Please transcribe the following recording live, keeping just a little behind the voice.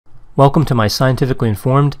Welcome to my scientifically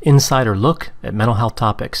informed insider look at mental health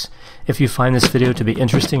topics. If you find this video to be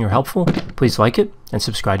interesting or helpful, please like it and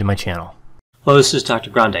subscribe to my channel. Hello, this is Dr.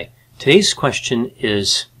 Grande. Today's question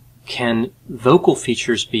is, can vocal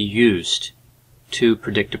features be used to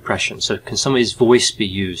predict depression? So can somebody's voice be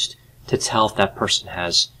used to tell if that person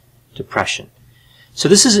has depression? So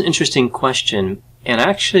this is an interesting question, and I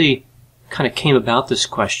actually kind of came about this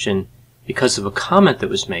question because of a comment that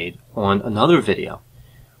was made on another video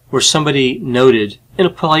where somebody noted in a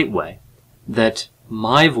polite way that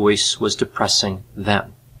my voice was depressing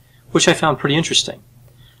them, which I found pretty interesting.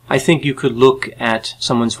 I think you could look at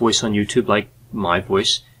someone's voice on YouTube, like my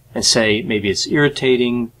voice, and say maybe it's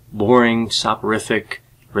irritating, boring, soporific,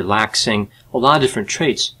 relaxing, a lot of different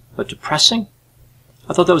traits, but depressing?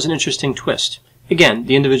 I thought that was an interesting twist. Again,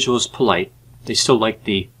 the individual is polite. They still liked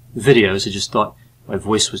the videos. They just thought my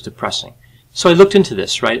voice was depressing. So I looked into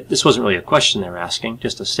this, right? This wasn't really a question they were asking,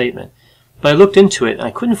 just a statement. But I looked into it, and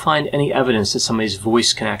I couldn't find any evidence that somebody's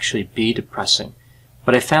voice can actually be depressing.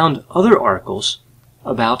 But I found other articles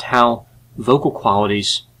about how vocal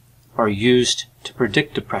qualities are used to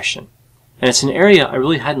predict depression. And it's an area I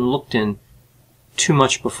really hadn't looked in too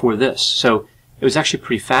much before this. So it was actually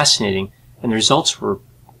pretty fascinating, and the results were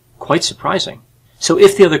quite surprising. So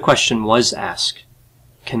if the other question was asked,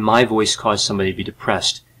 can my voice cause somebody to be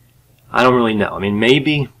depressed? I don't really know. I mean,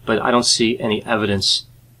 maybe, but I don't see any evidence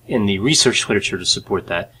in the research literature to support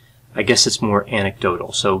that. I guess it's more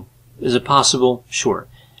anecdotal. So is it possible? Sure.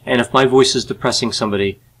 And if my voice is depressing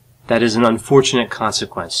somebody, that is an unfortunate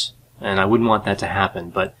consequence, and I wouldn't want that to happen,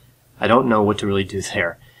 but I don't know what to really do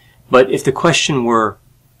there. But if the question were,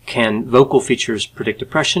 can vocal features predict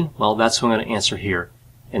depression? Well, that's what I'm going to answer here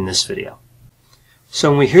in this video. So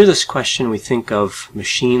when we hear this question, we think of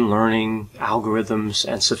machine learning, algorithms,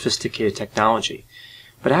 and sophisticated technology.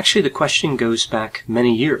 But actually the question goes back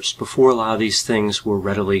many years before a lot of these things were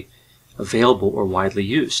readily available or widely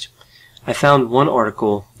used. I found one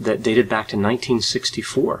article that dated back to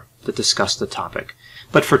 1964 that discussed the topic.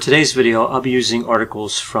 But for today's video, I'll be using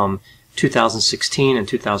articles from 2016 and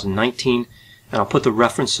 2019, and I'll put the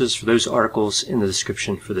references for those articles in the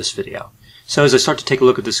description for this video. So as I start to take a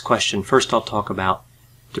look at this question, first I'll talk about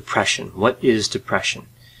depression. What is depression?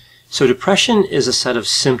 So depression is a set of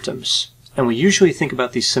symptoms, and we usually think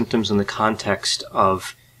about these symptoms in the context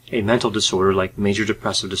of a mental disorder like major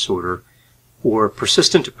depressive disorder or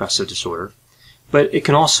persistent depressive disorder, but it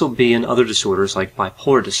can also be in other disorders like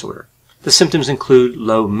bipolar disorder. The symptoms include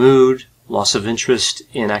low mood, loss of interest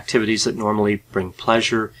in activities that normally bring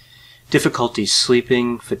pleasure, difficulty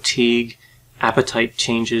sleeping, fatigue, appetite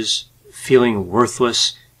changes, feeling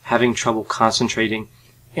worthless, having trouble concentrating,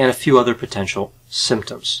 and a few other potential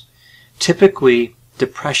symptoms. Typically,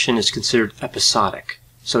 depression is considered episodic,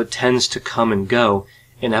 so it tends to come and go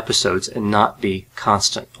in episodes and not be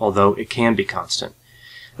constant, although it can be constant.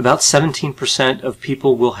 About 17% of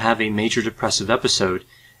people will have a major depressive episode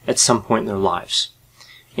at some point in their lives.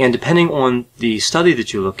 And depending on the study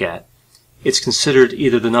that you look at, it's considered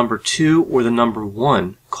either the number 2 or the number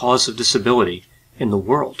 1 cause of disability in the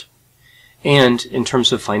world. And in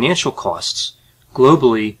terms of financial costs,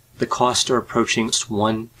 globally, the costs are approaching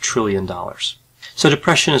 $1 trillion. So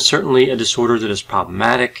depression is certainly a disorder that is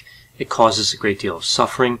problematic. It causes a great deal of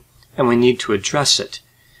suffering, and we need to address it.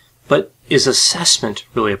 But is assessment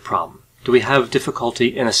really a problem? Do we have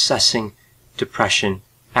difficulty in assessing depression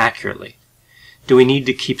accurately? Do we need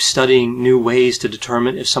to keep studying new ways to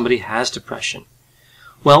determine if somebody has depression?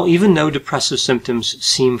 Well, even though depressive symptoms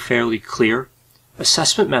seem fairly clear,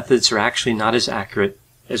 assessment methods are actually not as accurate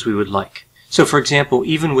as we would like. So for example,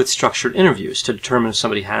 even with structured interviews to determine if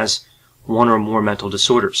somebody has one or more mental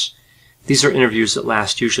disorders, these are interviews that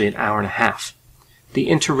last usually an hour and a half. The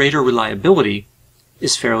inter-rater reliability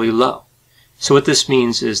is fairly low. So what this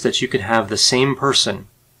means is that you could have the same person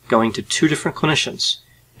going to 2 different clinicians,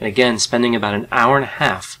 and again spending about an hour and a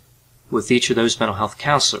half with each of those mental health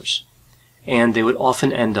counselors, and they would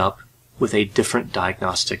often end up with a different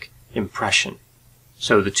diagnostic impression.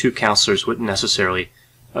 So the 2 counselors wouldn't necessarily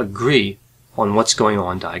agree on what's going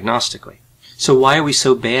on diagnostically. So why are we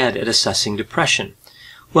so bad at assessing depression?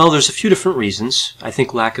 Well, there's a few different reasons. I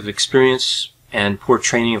think lack of experience and poor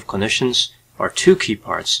training of clinicians are 2 key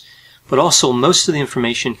parts, but also most of the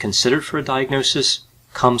information considered for a diagnosis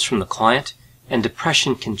comes from the client, and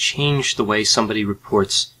depression can change the way somebody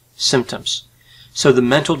reports symptoms. So the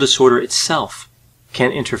mental disorder itself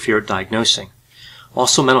can interfere with diagnosing.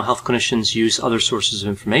 Also, mental health clinicians use other sources of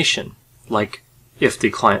information, like, if the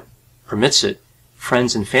client permits it,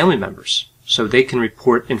 friends and family members, so they can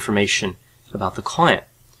report information about the client.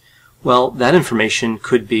 Well, that information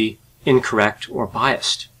could be incorrect or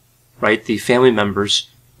biased, right? The family members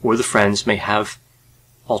or the friends may have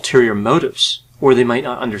ulterior motives, or they might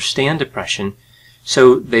not understand depression,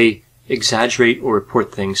 so they exaggerate or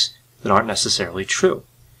report things that aren't necessarily true.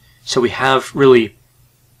 So we have really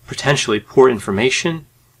potentially poor information,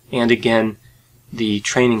 and again, the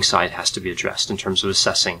training side has to be addressed in terms of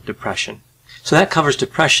assessing depression. So that covers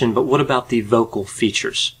depression, but what about the vocal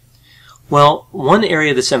features? Well, one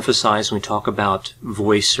area that's emphasized when we talk about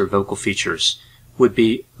voice or vocal features would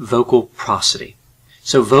be vocal prosody.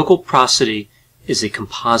 So vocal prosody is a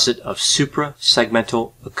composite of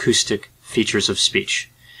supra-segmental acoustic features of speech,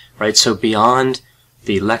 right? So beyond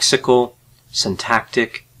the lexical,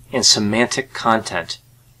 syntactic, and semantic content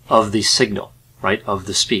of the signal, right, of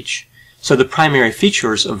the speech. So the primary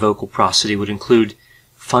features of vocal prosody would include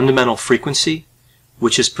fundamental frequency,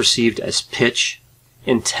 which is perceived as pitch,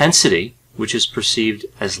 intensity, which is perceived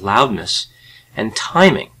as loudness, and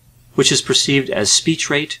timing, which is perceived as speech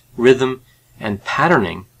rate, rhythm, and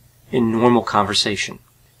patterning in normal conversation.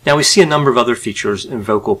 Now we see a number of other features in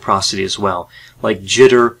vocal prosody as well, like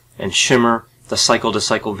jitter and shimmer, the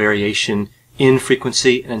cycle-to-cycle variation in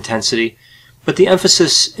frequency and intensity, but the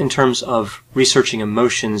emphasis in terms of researching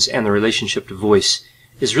emotions and the relationship to voice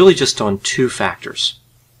is really just on two factors,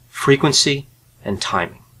 frequency and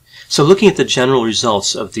timing. So looking at the general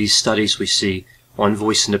results of these studies we see on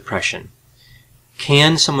voice and depression,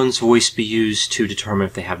 can someone's voice be used to determine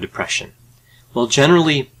if they have depression? Well,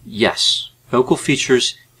 generally, yes. Vocal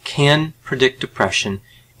features can predict depression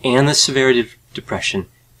and the severity of depression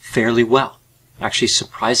fairly well, actually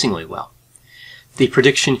surprisingly well. The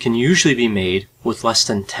prediction can usually be made with less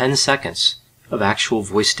than 10 seconds of actual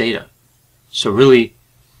voice data. So really,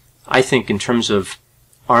 I think in terms of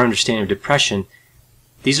our understanding of depression,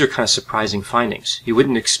 these are kind of surprising findings. You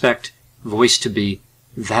wouldn't expect voice to be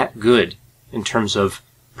that good in terms of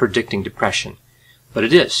predicting depression, but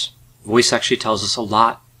it is. Voice actually tells us a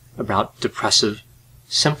lot about depressive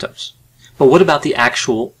symptoms. But what about the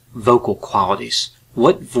actual vocal qualities?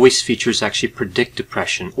 What voice features actually predict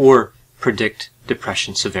depression or predict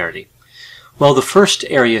depression severity? Well, the first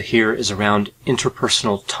area here is around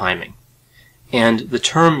interpersonal timing. And the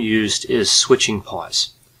term used is switching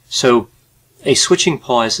pause. So a switching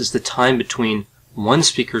pause is the time between one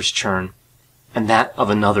speaker's turn and that of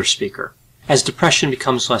another speaker. As depression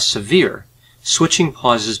becomes less severe, switching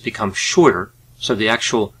pauses become shorter, so the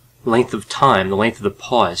actual length of time, the length of the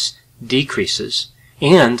pause, decreases,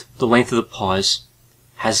 and the length of the pause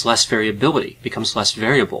has less variability, becomes less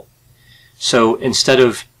variable. So instead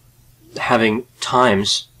of having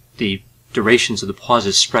times, the durations of the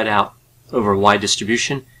pauses spread out over a wide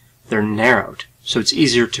distribution, they're narrowed. So it's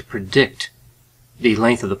easier to predict the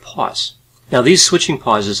length of the pause. Now these switching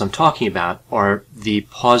pauses I'm talking about are the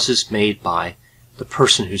pauses made by the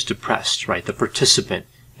person who's depressed, right? The participant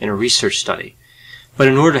in a research study. But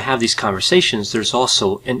in order to have these conversations, there's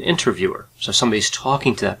also an interviewer. So somebody's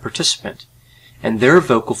talking to that participant. And their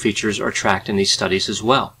vocal features are tracked in these studies as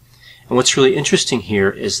well. And what's really interesting here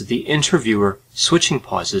is that the interviewer switching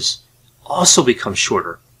pauses also become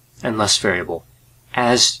shorter and less variable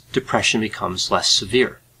as depression becomes less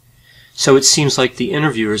severe. So it seems like the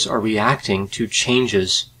interviewers are reacting to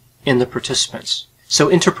changes in the participants. So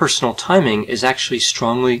interpersonal timing is actually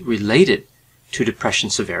strongly related to depression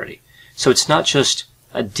severity. So it's not just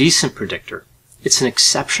a decent predictor, it's an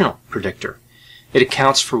exceptional predictor. It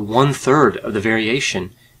accounts for 1/3 of the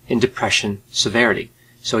variation in depression severity.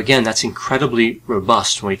 So again, that's incredibly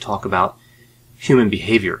robust when we talk about human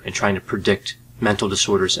behavior and trying to predict mental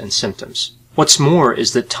disorders and symptoms. What's more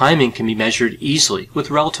is that timing can be measured easily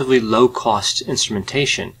with relatively low-cost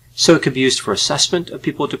instrumentation, so it could be used for assessment of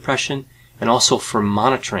people with depression and also for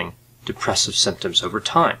monitoring depressive symptoms over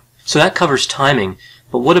time. So that covers timing,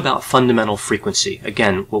 but what about fundamental frequency?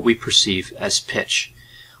 Again, what we perceive as pitch.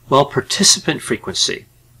 Well, participant frequency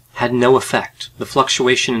had no effect. The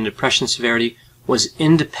fluctuation in depression severity was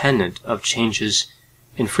independent of changes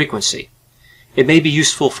in frequency. It may be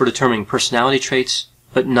useful for determining personality traits,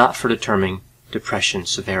 but not for determining depression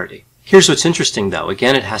severity. Here's what's interesting though.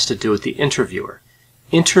 Again, it has to do with the interviewer.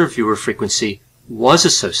 Interviewer frequency was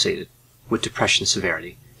associated with depression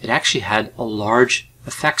severity. It actually had a large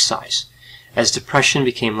effect size. As depression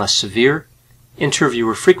became less severe,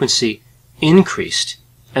 interviewer frequency increased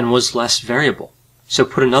and was less variable. So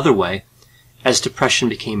put another way, as depression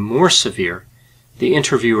became more severe, the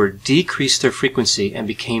interviewer decreased their frequency and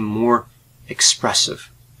became more expressive.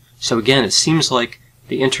 So again, it seems like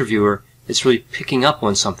the interviewer is really picking up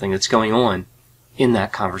on something that's going on in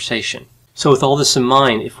that conversation. So with all this in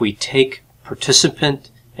mind, if we take participant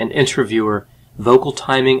and interviewer vocal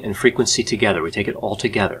timing and frequency together, we take it all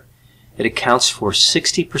together, it accounts for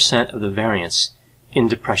 60% of the variance in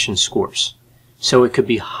depression scores. So it could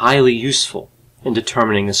be highly useful in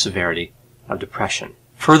determining the severity of depression.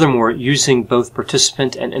 Furthermore, using both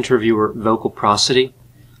participant and interviewer vocal prosody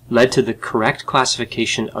led to the correct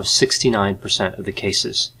classification of 69% of the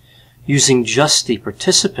cases. Using just the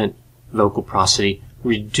participant vocal prosody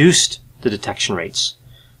reduced the detection rates.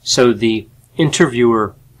 So the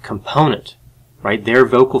interviewer component, right, their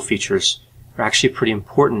vocal features are actually pretty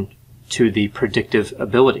important to the predictive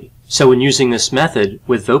ability. So when using this method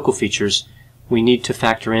with vocal features, we need to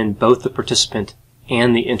factor in both the participant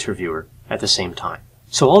and the interviewer at the same time.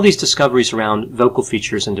 So all these discoveries around vocal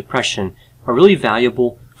features and depression are really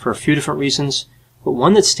valuable for a few different reasons, but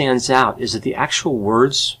one that stands out is that the actual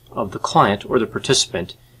words of the client or the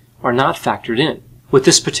participant are not factored in. With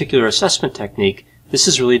this particular assessment technique, this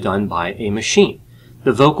is really done by a machine.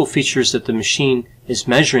 The vocal features that the machine is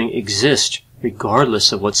measuring exist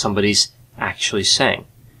regardless of what somebody's actually saying.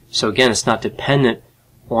 So again, it's not dependent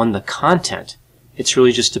on the content. It's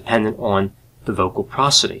really just dependent on the vocal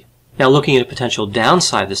prosody. Now, looking at a potential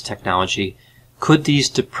downside of this technology, could these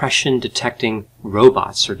depression detecting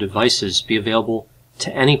robots or devices be available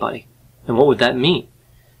to anybody? And what would that mean?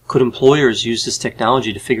 Could employers use this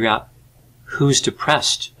technology to figure out who's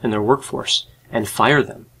depressed in their workforce and fire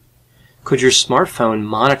them? Could your smartphone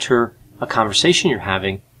monitor a conversation you're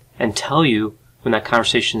having and tell you when that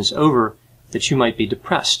conversation is over that you might be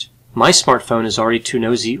depressed? My smartphone is already too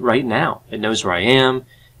nosy right now. It knows where I am.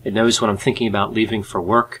 It knows when I'm thinking about leaving for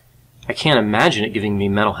work. I can't imagine it giving me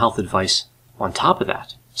mental health advice on top of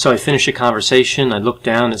that. So I finish a conversation, I look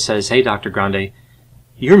down, it says, "Hey, Dr. Grande,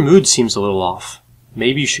 your mood seems a little off.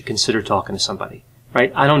 Maybe you should consider talking to somebody."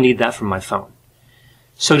 Right? I don't need that from my phone.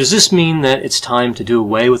 So does this mean that it's time to do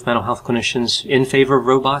away with mental health clinicians in favor of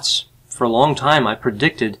robots? For a long time, I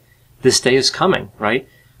predicted this day is coming, right?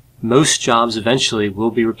 Most jobs eventually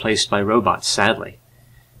will be replaced by robots, sadly.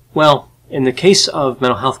 Well, in the case of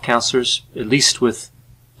mental health counselors, at least with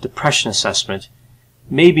depression assessment,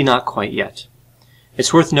 maybe not quite yet.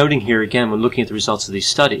 It's worth noting here again when looking at the results of these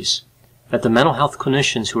studies that the mental health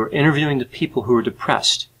clinicians who are interviewing the people who are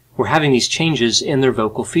depressed were having these changes in their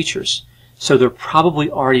vocal features. So they're probably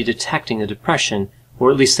already detecting the depression, or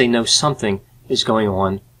at least they know something is going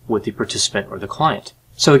on with the participant or the client.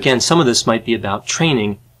 So again, some of this might be about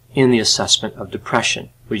training in the assessment of depression.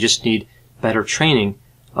 We just need better training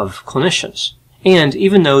of clinicians. And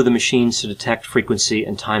even though the machines to detect frequency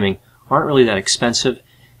and timing aren't really that expensive,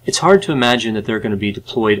 it's hard to imagine that they're going to be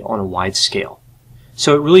deployed on a wide scale.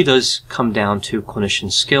 So it really does come down to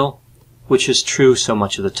clinician skill, which is true so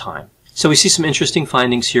much of the time. So we see some interesting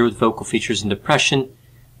findings here with vocal features and depression,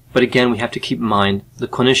 but again, we have to keep in mind the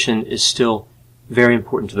clinician is still very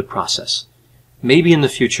important to the process. Maybe in the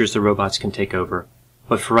future the robots can take over,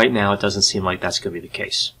 but for right now it doesn't seem like that's going to be the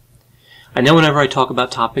case. I know whenever I talk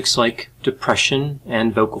about topics like depression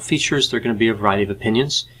and vocal features, there are going to be a variety of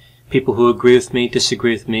opinions. People who agree with me,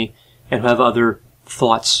 disagree with me, and who have other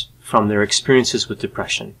thoughts from their experiences with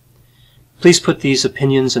depression. Please put these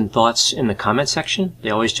opinions and thoughts in the comment section. They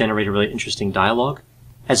always generate a really interesting dialogue.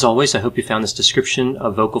 As always, I hope you found this description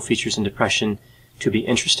of vocal features and depression to be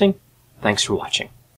interesting. Thanks for watching.